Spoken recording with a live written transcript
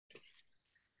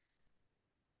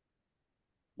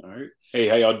All right. Hey,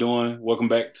 how y'all doing? Welcome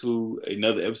back to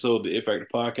another episode of the It Factor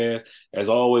podcast. As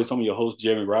always, I'm your host,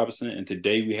 Jeremy Robinson, and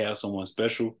today we have someone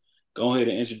special. Go ahead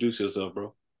and introduce yourself,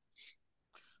 bro.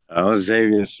 I'm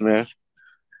Xavier Smith,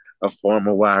 a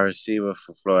former wide receiver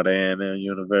for Florida A&M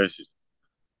University.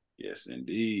 Yes,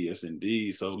 indeed. Yes,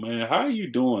 indeed. So, man, how are you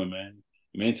doing, man?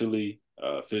 Mentally,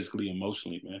 physically,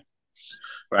 emotionally, man.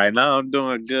 Right now, I'm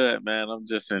doing good, man. I'm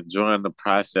just enjoying the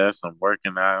process. I'm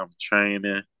working out, I'm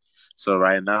training. So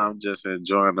right now, I'm just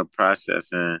enjoying the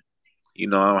process, and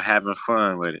I'm having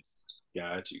fun with it.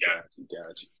 Got you, got you,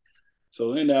 got you.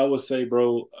 So, then I would say,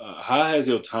 bro, how has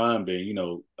your time been?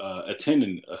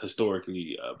 Attending a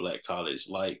historically black college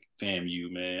like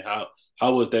FAMU, man.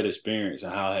 How was that experience,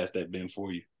 and how has that been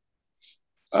for you?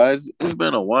 It's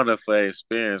been a wonderful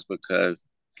experience because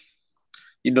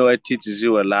it teaches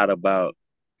you a lot about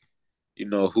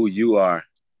who you are,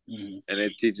 Mhm. and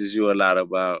it teaches you a lot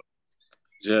about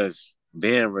just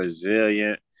being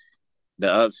resilient,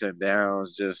 the ups and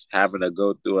downs, just having to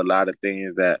go through a lot of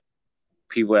things that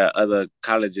people at other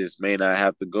colleges may not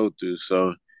have to go through.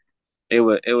 So it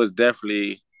was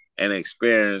definitely an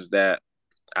experience that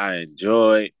I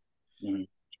enjoyed. Mhm.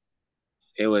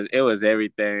 It was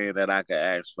everything that I could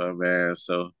ask for, man.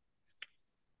 So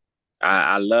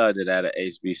I loved it at a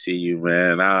HBCU,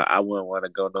 man. I wouldn't want to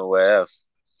go nowhere else.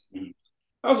 Mhm.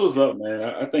 That's what's up, man.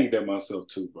 I think that myself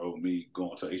too, bro. Me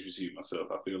going to HBCU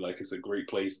myself, I feel like it's a great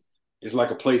place. It's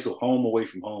like a place of home away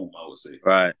from home, I would say.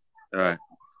 Right, Uh, right,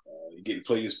 you get to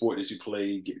play your sport that you play,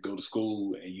 you get to go to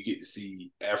school, and you get to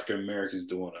see African Americans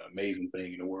doing an amazing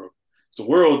thing in the world. It's a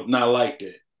world not like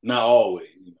that, not always.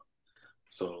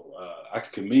 So I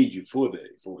can commend you for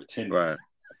that, for attending right.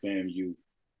 FAMU.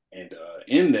 And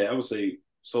in that, I would say,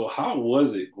 so how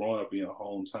was it growing up in your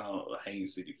hometown of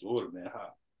Haines City, Florida, man?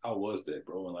 How was that,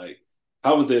 bro? And like,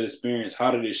 how was that experience?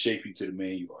 How did it shape you to the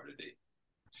man you are today?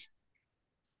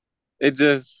 It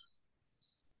just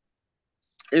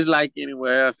it's like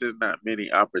anywhere else. There's not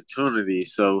many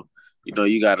opportunities, so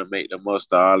you got to make the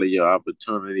most of all of your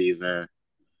opportunities, and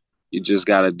you just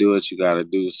got to do what you got to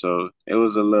do. So it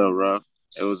was a little rough.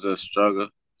 It was a struggle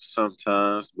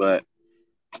sometimes, but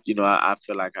I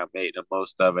feel like I made the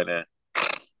most of it, and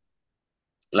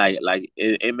like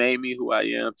it made me who I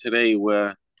am today.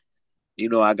 Where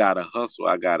I got to hustle,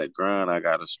 I got to grind, I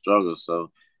got to struggle.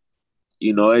 So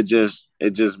it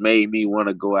just made me want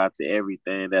to go after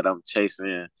everything that I'm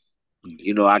chasing.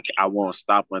 Indeed. I won't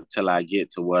stop until I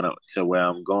get to where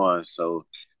I'm going. So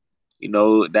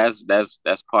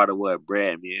that's part of what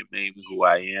bred me. It made me who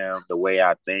I am, the way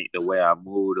I think, the way I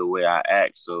move, the way I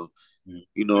act. So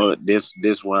Mhm.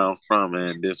 this where I'm from,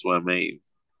 and this what made me.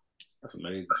 That's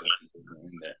amazing.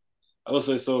 That. I would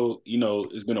say so.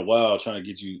 It's been a while trying to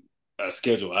get you a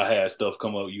schedule. I had stuff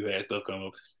come up. You had stuff come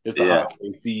up. It's the Yeah,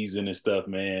 holiday season and stuff,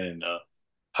 man. And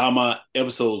how my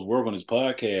episodes work on this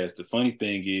podcast. The funny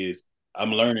thing is,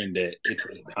 I'm learning that it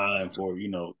takes time for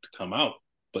to come out.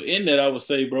 But in that, I would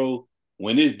say, bro,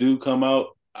 when this do come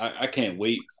out, I can't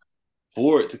wait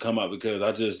for it to come out because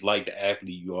I just like the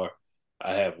athlete you are.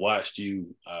 I have watched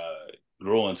you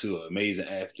grow into an amazing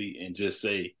athlete, and just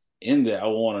say in that, I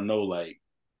want to know like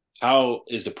how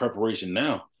is the preparation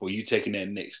now for you taking that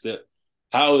next step?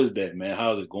 How is that, man?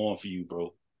 How's it going for you,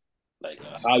 bro? Like,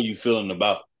 how are you feeling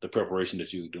about the preparation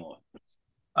that you're doing?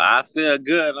 I feel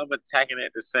good. I'm attacking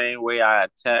it the same way I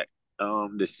attack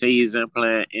the season,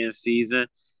 playing in season.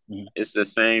 Mhm. It's the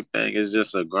same thing. It's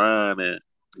just a grind and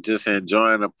just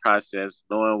enjoying the process,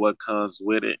 knowing what comes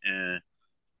with it, and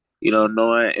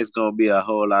knowing it's gonna be a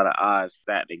whole lot of odds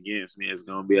stacked against me. It's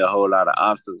gonna be a whole lot of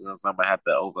obstacles I'm gonna have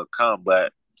to overcome.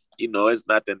 But it's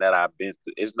nothing that I've been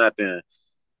through. It's nothing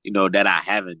that I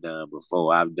haven't done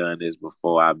before. I've done this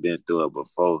before. I've been through it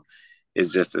before.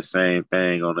 It's just the same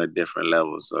thing on a different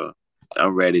level. So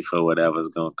I'm ready for whatever's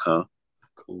gonna come.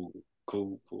 Cool,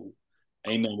 cool, cool.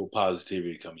 Ain't nothing but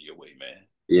positivity coming your way, man.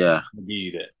 Yeah, I'll give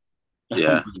you that. I'll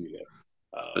yeah, give you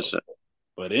that. for sure.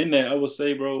 But in that, I would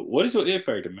say, bro, what is your it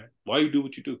factor, man? Why you do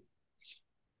what you do?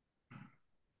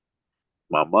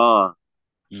 My mom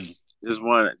Mm. just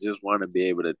want to be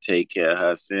able to take care of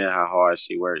her, seeing how hard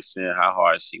she worked, seeing how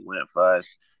hard she went for us.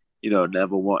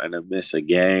 Never wanting to miss a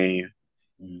game,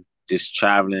 Mm. just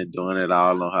traveling, doing it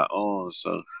all on her own.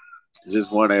 So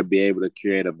just want to be able to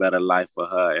create a better life for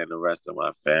her and the rest of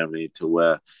my family to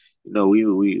where,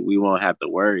 we won't have to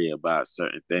worry about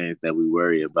certain things that we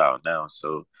worry about now.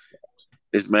 So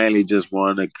it's mainly just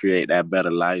wanting to create that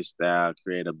better lifestyle,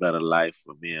 create a better life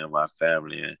for me and my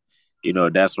family. And,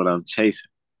 that's what I'm chasing.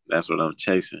 That's what I'm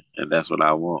chasing. And that's what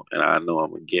I want. And I know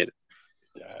I'm going to get it.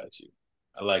 Got you.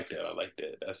 I like that. I like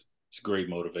that. That's it's great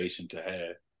motivation to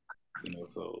have.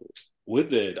 So with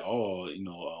that all,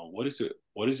 what is it?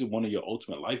 What is it? One of your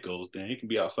ultimate life goals? Then it can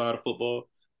be outside of football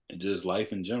and just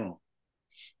life in general.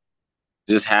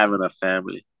 Just having a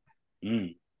family,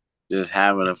 Mm, just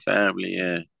having a family,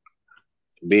 and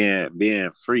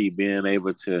being free, being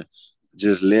able to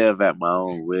just live at my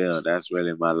own will. That's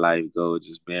really my life goal.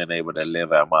 Just being able to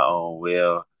live at my own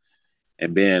will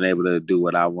and being able to do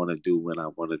what I want to do when I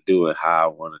want to do it, how I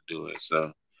want to do it.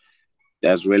 So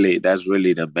that's really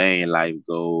the main life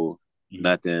goal. mm,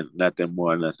 Nothing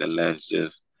more, nothing less.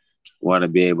 Just want to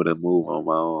be able to move on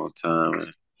my own time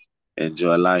and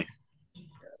enjoy life.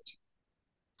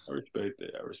 I respect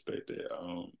that. I respect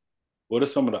that. What are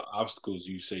some of the obstacles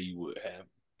you say you would have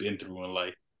been through in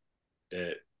life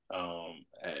that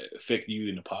affect you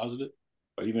in a positive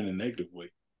or even a negative way?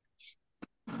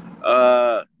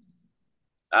 Uh,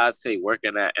 I'd say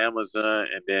working at Amazon,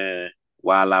 and then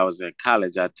while I was in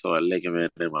college, I tore a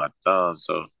ligament in my thumb.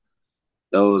 So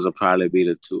those will probably be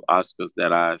the two Oscars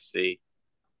that I see.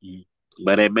 Mm,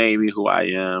 But it made me who I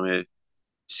am. It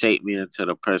shaped me into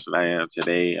the person I am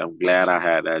today. I'm glad I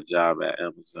had that job at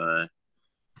Amazon,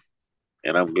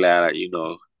 and I'm glad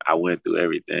I went through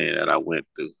everything that I went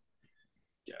through.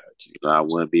 got you. I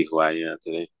wouldn't be who I am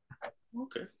today.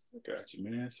 Okay, I got you,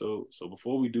 man. So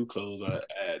before we do close, I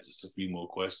add just a few more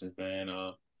questions, man.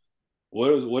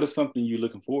 What is something you're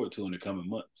looking forward to in the coming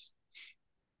months?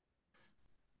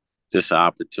 Just an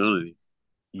opportunity,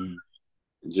 Mm,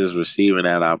 just receiving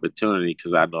that opportunity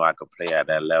because I know I can play at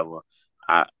that level.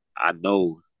 I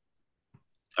know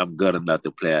I'm good enough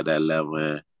to play at that level,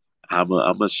 and I'm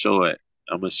gonna show it.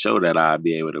 I'm gonna show that I'll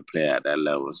be able to play at that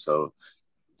level. So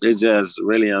it's just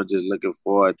really, I'm just looking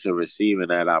forward to receiving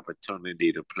that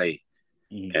opportunity to play.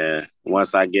 mm, And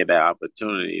once I get that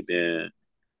opportunity, then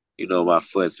my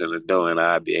foot's in the door, and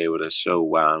I'll be able to show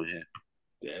why I'm here.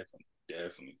 definitely,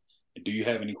 definitely. And do you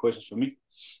have any questions for me?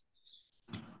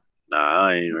 Nah,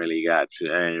 I ain't really got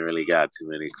too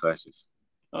many questions.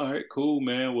 All right, cool,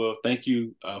 man. Well, thank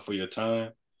you for your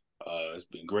time. It's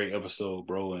been a great episode,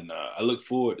 bro, and I look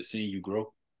forward to seeing you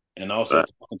grow and also But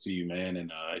talking to you, man.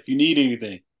 And if you need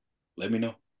anything, let me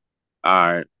know.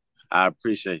 all right, I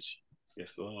appreciate you.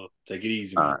 Yes, take it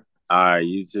easy, All man. right, all right,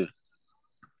 you too.